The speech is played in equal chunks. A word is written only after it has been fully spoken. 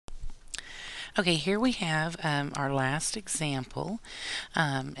Okay, here we have our last example,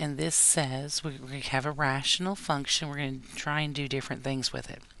 and this says we have a rational function. We're going to try and do different things with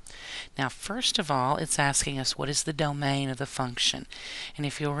it. Now, first of all, it's asking us what is the domain of the function. And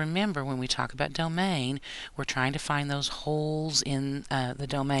if you'll remember, when we talk about domain, we're trying to find those holes in the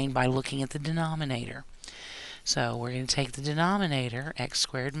domain by looking at the denominator. So we're going to take the denominator, x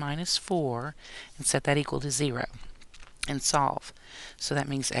squared minus 4, and set that equal to 0. And solve. So that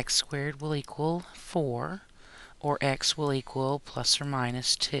means x squared will equal 4, or x will equal plus or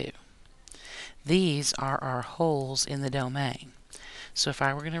minus 2. These are our holes in the domain. So if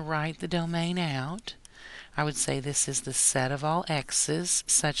I were going to write the domain out, I would say this is the set of all x's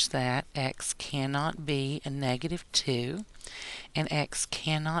such that x cannot be a negative 2 and x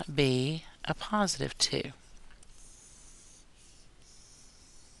cannot be a positive 2.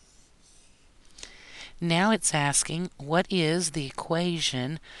 Now it's asking, what is the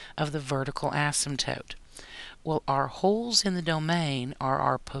equation of the vertical asymptote? Well, our holes in the domain are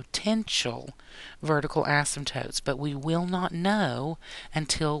our potential vertical asymptotes, but we will not know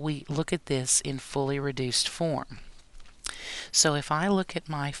until we look at this in fully reduced form. So if I look at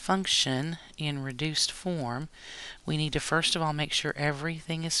my function in reduced form, we need to first of all make sure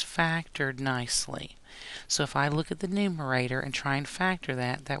everything is factored nicely. So if I look at the numerator and try and factor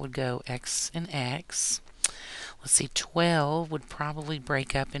that, that would go x and x. Let's see, 12 would probably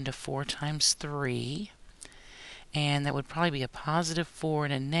break up into 4 times 3. And that would probably be a positive 4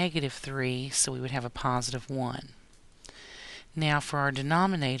 and a negative 3, so we would have a positive 1. Now for our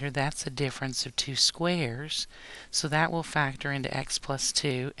denominator, that's a difference of 2 squares, so that will factor into x plus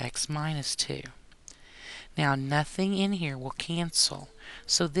 2, x minus 2. Now nothing in here will cancel,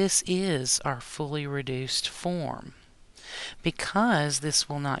 so this is our fully reduced form. Because this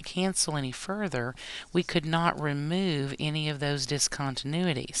will not cancel any further, we could not remove any of those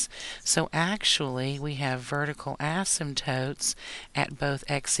discontinuities. So actually we have vertical asymptotes at both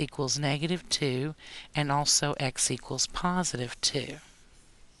x equals negative 2 and also x equals positive 2.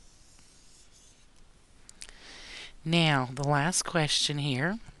 Now the last question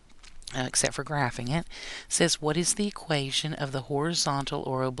here, except for graphing it, says what is the equation of the horizontal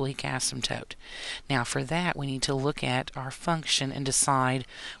or oblique asymptote? Now for that we need to look at our function and decide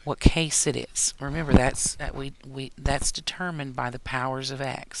what case it is. Remember that's determined by the powers of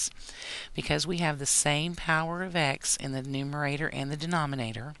x. Because we have the same power of x in the numerator and the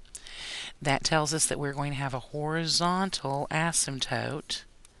denominator, that tells us that we're going to have a horizontal asymptote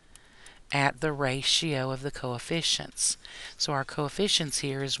at the ratio of the coefficients. So our coefficients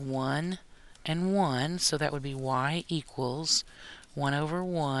here is 1 and 1, so that would be y equals 1 over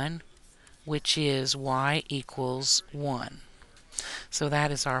 1, which is y equals 1. So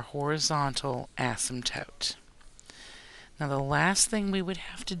that is our horizontal asymptote. Now the last thing we would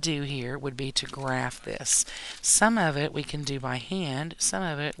have to do here would be to graph this. Some of it we can do by hand, some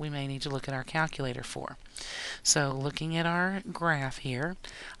of it we may need to look at our calculator for. So looking at our graph here,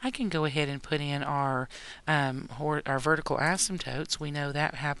 I can go ahead and put in our vertical asymptotes. We know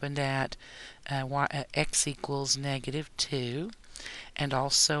that happened at x equals negative 2, and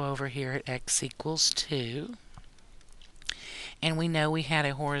also over here at x equals 2. And we know we had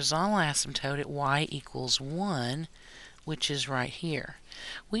a horizontal asymptote at y equals 1, which is right here.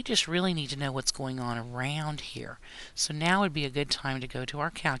 We just really need to know what's going on around here. So now would be a good time to go to our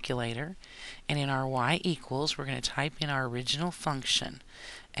calculator, and in our y equals, we're going to type in our original function,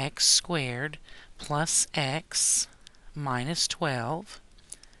 x squared plus x minus 12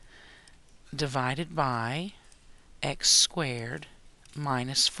 divided by x squared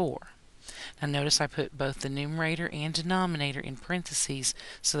minus 4. Now notice I put both the numerator and denominator in parentheses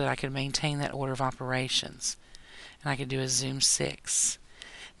so that I could maintain that order of operations. And I could do a zoom 6.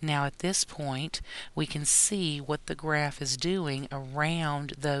 Now at this point we can see what the graph is doing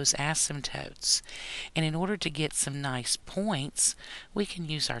around those asymptotes. And in order to get some nice points, we can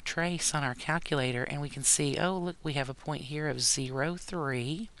use our trace on our calculator and we can see, oh look, we have a point here of 0,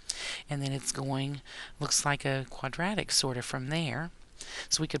 3, and then it's going, looks like a quadratic sort of from there.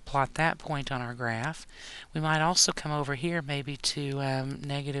 So we could plot that point on our graph. We might also come over here maybe to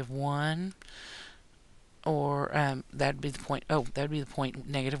negative 1, or that'd be the point, that'd be the point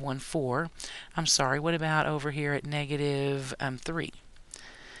negative 1, 4. I'm sorry, what about over here at negative 3?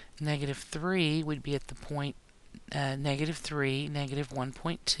 Negative 3 would be at the point negative 3, negative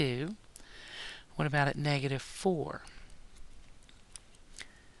 1.2. What about at negative 4?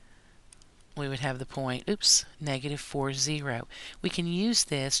 We would have the point, negative 4, 0. We can use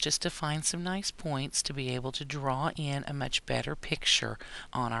this just to find some nice points to be able to draw in a much better picture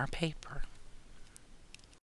on our paper.